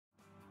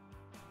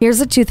Here's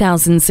a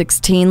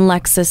 2016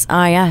 Lexus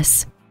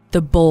IS.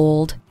 The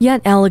bold,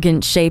 yet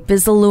elegant shape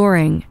is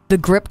alluring, the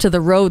grip to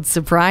the road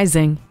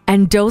surprising,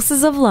 and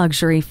doses of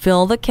luxury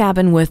fill the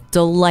cabin with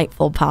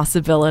delightful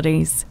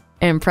possibilities.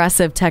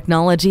 Impressive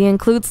technology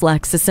includes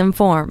Lexus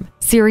Inform,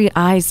 Siri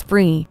Eyes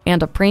Free,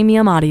 and a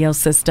premium audio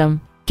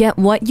system. Get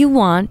what you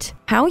want,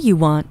 how you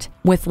want,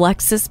 with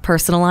Lexus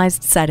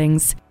personalized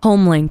settings,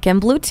 HomeLink,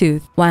 and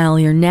Bluetooth, while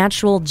your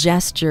natural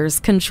gestures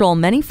control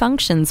many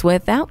functions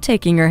without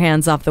taking your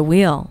hands off the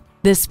wheel.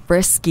 This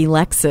frisky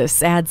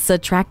Lexus adds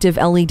attractive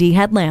LED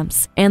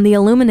headlamps and the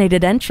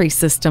illuminated entry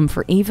system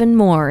for even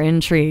more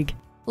intrigue.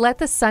 Let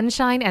the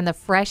sunshine and the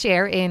fresh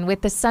air in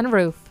with the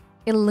sunroof.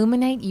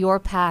 Illuminate your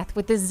path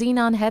with the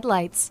xenon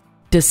headlights.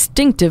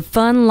 Distinctive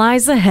fun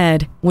lies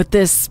ahead with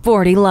this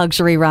sporty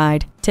luxury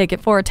ride. Take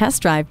it for a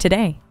test drive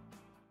today.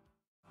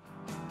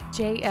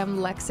 JM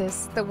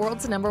Lexus, the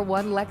world's #1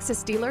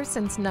 Lexus dealer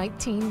since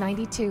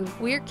 1992.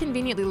 We're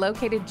conveniently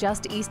located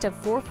just east of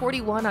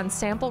 441 on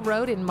Sample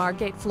Road in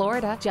Margate,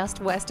 Florida,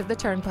 just west of the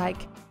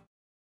Turnpike.